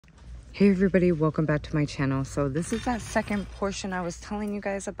Hey everybody, welcome back to my channel. So this is that second portion I was telling you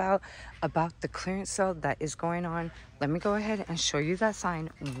guys about the clearance sale that is going on. Let me go ahead and show you that sign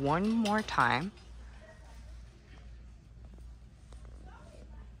one more time.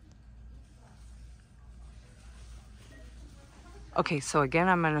 Okay, so again,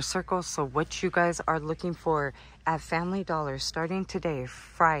 I'm in a circle. So what you guys are looking for at Family Dollar starting today,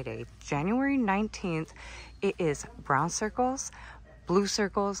 Friday, January 19th, it is brown circles, blue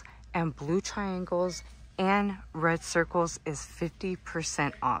circles, and blue triangles and red circles is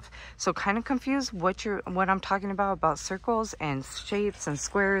 50% off. So kind of confused what I'm talking about circles and shapes and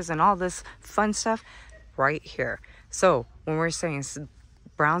squares and all this fun stuff right here. So when we're saying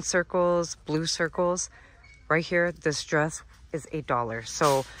brown circles, blue circles, right here, this dress is $8.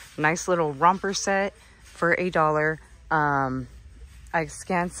 So nice little romper set for $8. I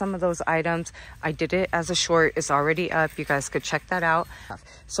scanned some of those items. I did it as a short. It's already up. You guys could check that out.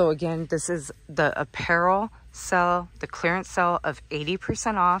 So again, this is the apparel sale, the clearance sale of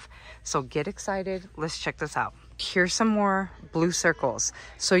 80% off. So get excited. Let's check this out. Here's some more blue circles.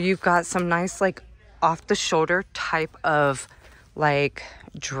 So you've got some nice like off the shoulder type of like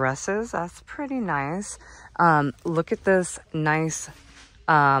dresses. That's pretty nice. Look at this nice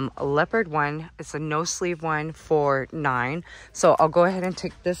leopard one. It's a no sleeve one for $9. So I'll go ahead and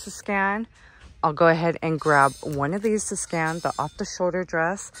take this to scan. I'll go ahead and grab one of these to scan, the off the shoulder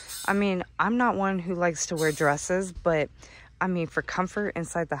dress. I mean, I'm not one who likes to wear dresses, but I mean, for comfort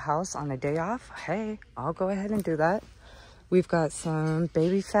inside the house on a day off, hey, I'll go ahead and do that. We've got some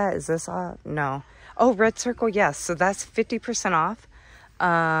baby fat. Is this off? No. Oh, red circle. Yes. So that's 50% off.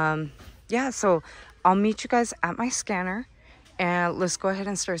 Yeah. So I'll meet you guys at my scanner. And let's go ahead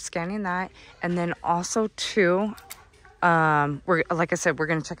and start scanning that. And then also too, like I said, we're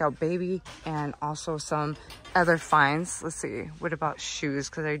gonna check out baby and also some other finds. Let's see, what about shoes?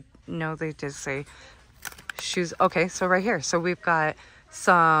 Because I know they did say shoes. Okay, so right here. So we've got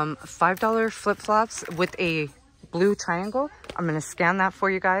some $5 flip-flops with a blue triangle. I'm gonna scan that for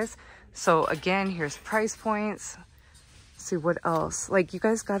you guys. So again, here's price points. Let's see what else. Like, you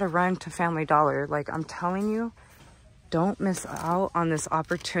guys gotta run to Family Dollar. Like, I'm telling you, don't miss out on this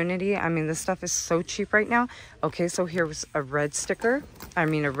opportunity. I mean, this stuff is so cheap right now. Okay, so here's a red sticker. I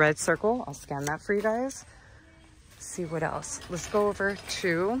mean, a red circle. I'll scan that for you guys. Let's see what else. Let's go over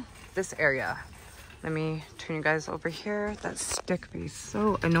to this area. Let me turn you guys over here. That stick is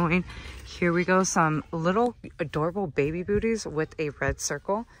so annoying. Here we go. Some little adorable baby booties with a red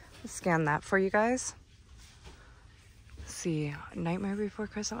circle. Let's scan that for you guys. Let's see. Nightmare Before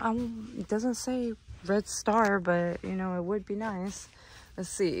Christmas. It doesn't say red star, but you know, it would be nice. Let's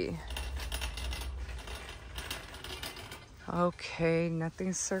see. Okay,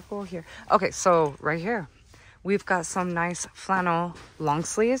 nothing circle here. Okay, so right here we've got some nice flannel long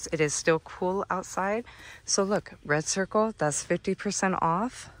sleeves. It is still cool outside. So look, red circle, that's 50%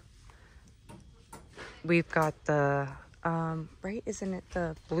 off. We've got the right, isn't it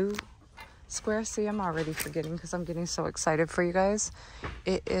the blue square? See, I'm already forgetting because I'm getting so excited for you guys.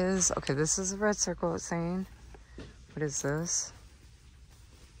 It is, okay, this is a red circle. It's saying, what is this?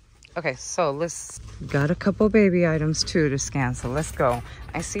 Okay, so got a couple baby items too to scan, so let's go.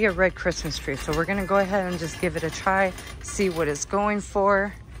 I see a red Christmas tree, so we're gonna go ahead and just give it a try, see what it's going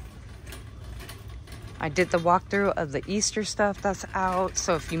for. I did the walkthrough of the Easter stuff that's out,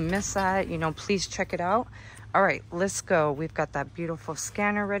 so if you missed that, you know, please check it out. All right, let's go. We've got that beautiful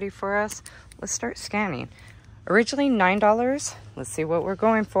scanner ready for us. Let's start scanning. Originally $9. Let's see what we're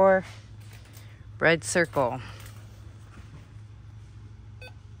going for. Red circle.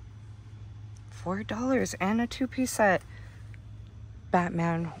 $4 and a two-piece set.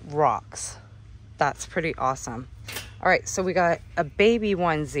 Batman rocks. That's pretty awesome. All right, so we got a baby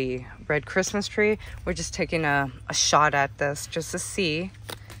onesie, red Christmas tree. We're just taking a shot at this just to see.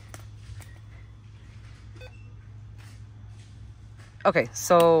 Okay,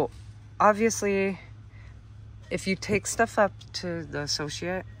 so obviously, if you take stuff up to the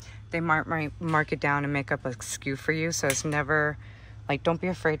associate, they might mark it down and make up a SKU for you. So it's never, like, don't be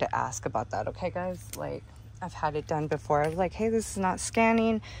afraid to ask about that, okay, guys? Like, I've had it done before. I was like, hey, this is not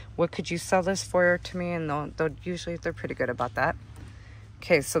scanning. What could you sell this for to me? And they're pretty good about that.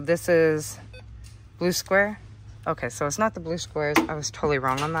 Okay, so this is blue square. Okay, so it's not the blue squares. I was totally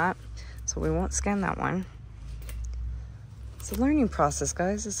wrong on that. So we won't scan that one. It's a learning process,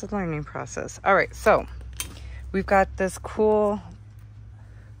 guys. It's a learning process. All right, so we've got this cool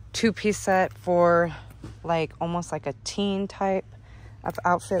two-piece set for like almost like a teen type of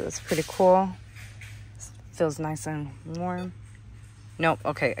outfit. That's pretty cool. Feels nice and warm. Nope.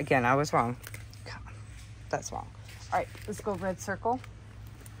 Okay, again, I was wrong. That's wrong. All right, let's go red circle.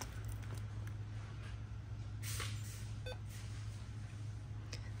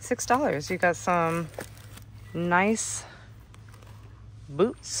 $6. You got some nice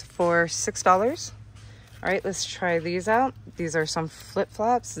boots for $6. All right, let's try these out. These are some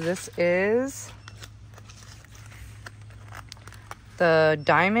flip-flops. This is the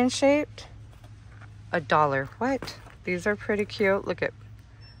diamond shaped, $1. What? These are pretty cute. Look at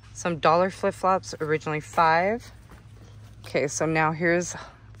some dollar flip-flops, originally $5. Okay, so now here's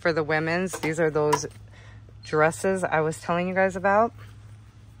for the women's. These are those dresses I was telling you guys about.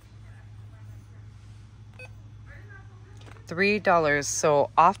 $3. So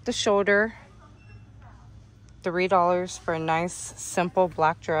off the shoulder, $3 for a nice simple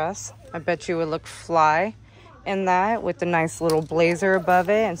black dress. I bet you would look fly in that with the nice little blazer above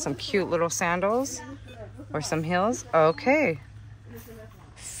it and some cute little sandals or some heels. Okay.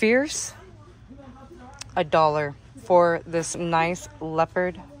 Fierce, $1 for this nice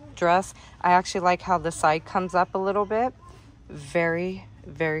leopard dress. I actually like how the side comes up a little bit. Very,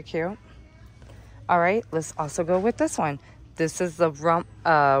 very cute. All right, let's also go with this one. This is the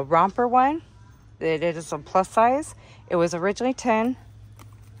romper one. It is a plus size. It was originally $10.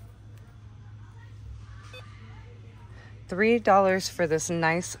 $3 for this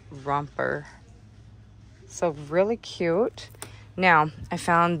nice romper. So really cute. Now, I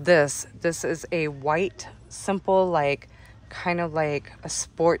found this. This is a white, simple, like, kind of like a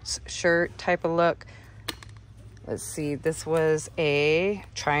sports shirt type of look. Let's see. This was a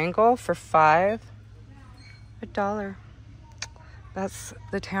triangle for $5. $1. That's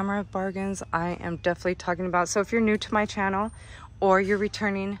the Tamarasbargains I am definitely talking about. So if you're new to my channel or you're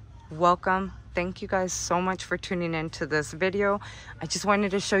returning, welcome. Thank you guys so much for tuning in to this video. I just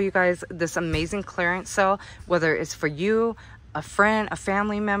wanted to show you guys this amazing clearance sale, whether it's for you, a friend, a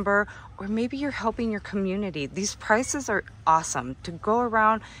family member, or maybe you're helping your community. These prices are awesome to go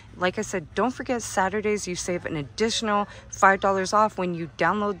around. Like I said, don't forget Saturdays you save an additional $5 off when you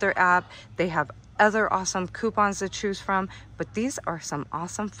download their app. They have other awesome coupons to choose from, but these are some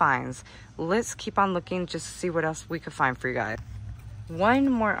awesome finds. Let's keep on looking just to see what else we could find for you guys.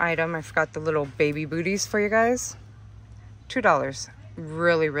 One more item. I forgot the little baby booties for you guys. $2.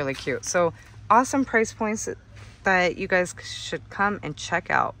 Really, really cute. So awesome price points that you guys should come and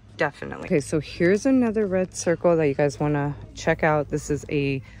check out. Definitely. Okay, so here's another red circle that you guys want to check out. This is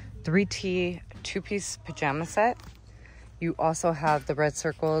a 3T 2-piece pajama set. You also have the red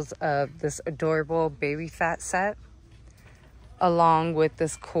circles of this adorable baby fat set, along with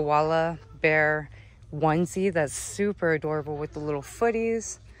this koala bear onesie that's super adorable with the little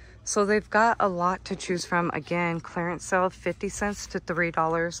footies. So they've got a lot to choose from. Again, clearance sale, 50 cents to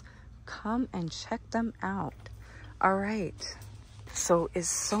 $3. Come and check them out. All right. So it's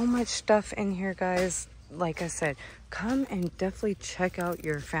so much stuff in here, guys. Like I said, come and definitely check out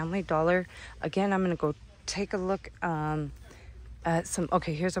your Family Dollar. Again, I'm going to go take a look at some.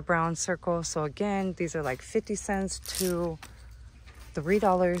 Okay, here's a brown circle. So again, these are like 50 cents to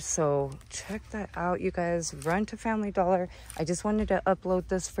 $3. So check that out, you guys. Run to Family Dollar. I just wanted to upload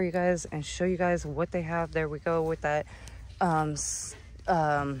this for you guys and show you guys what they have. There we go with that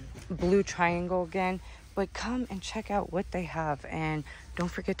blue triangle again. But come and check out what they have, and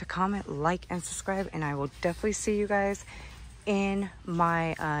don't forget to comment, like, and subscribe, and I will definitely see you guys in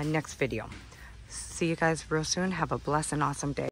my next video. See you guys real soon. Have a blessed and awesome day.